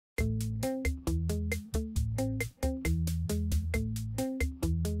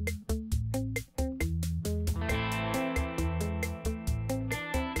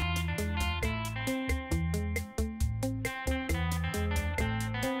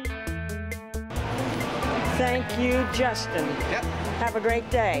Thank you, Justin. Yep. Have a great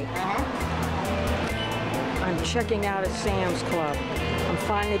day. I'm checking out at Sam's Club. I'm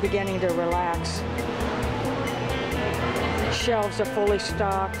finally beginning to relax. Shelves are fully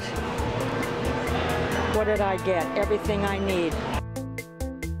stocked. What did I get? Everything I need.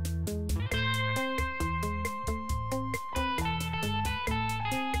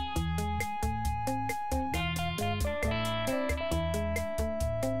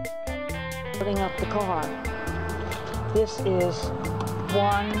 Putting up the car. This is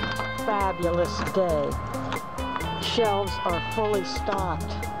one fabulous day. Shelves are fully stocked.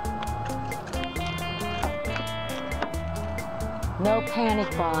 No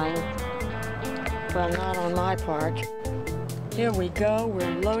panic buying. Well, not on my part. Here we go.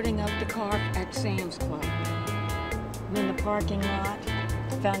 We're loading up the car at Sam's Club. I'm in the parking lot.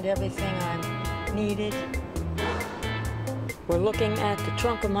 Found everything I needed. We're looking at the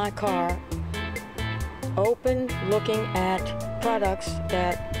trunk of my car. Open, looking at products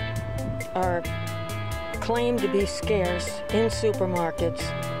that are claimed to be scarce in supermarkets,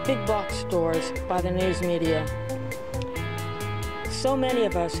 big box stores, by the news media. So many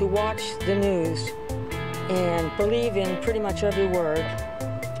of us who watch the news and believe in pretty much every word,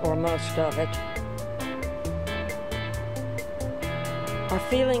 or most of it, are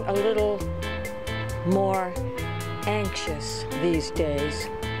feeling a little more anxious these days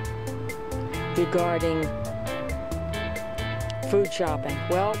regarding food shopping.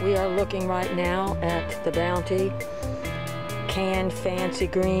 Well, we are looking right now at the Bounty canned fancy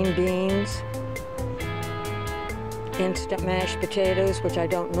green beans, instant mashed potatoes, which I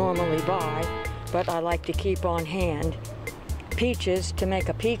don't normally buy, but I like to keep on hand, peaches to make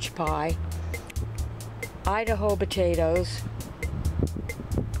a peach pie, Idaho potatoes,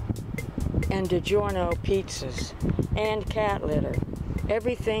 and DiGiorno pizzas, and cat litter.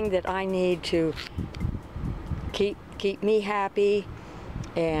 Everything that I need to keep me happy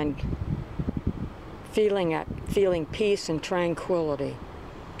and feeling peace and tranquility.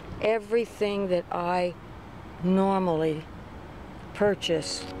 Everything that I normally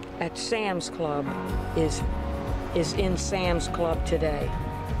purchase at Sam's Club is in Sam's Club today.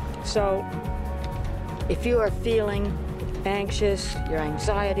 So if you are feeling anxious, your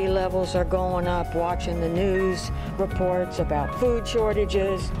anxiety levels are going up, watching the news reports about food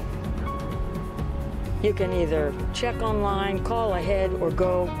shortages, you can either check online, call ahead, or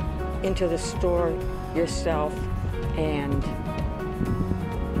go into the store yourself, and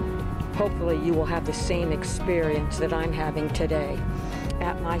hopefully you will have the same experience that I'm having today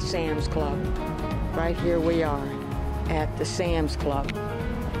at my Sam's Club. Right here we are at the Sam's Club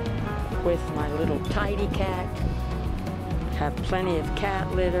with my little tidy cat. Have plenty of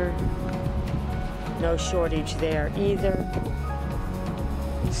cat litter. No shortage there either.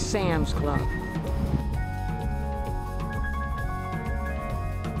 Sam's Club.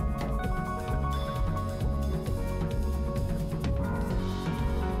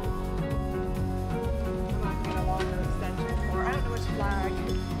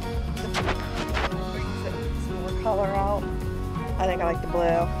 Color out. I think I like the blue.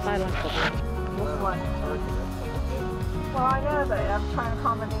 I like the blue. This one. Well, I know, but I'm trying a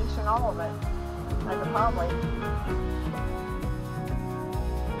combination, all of it. I could probably.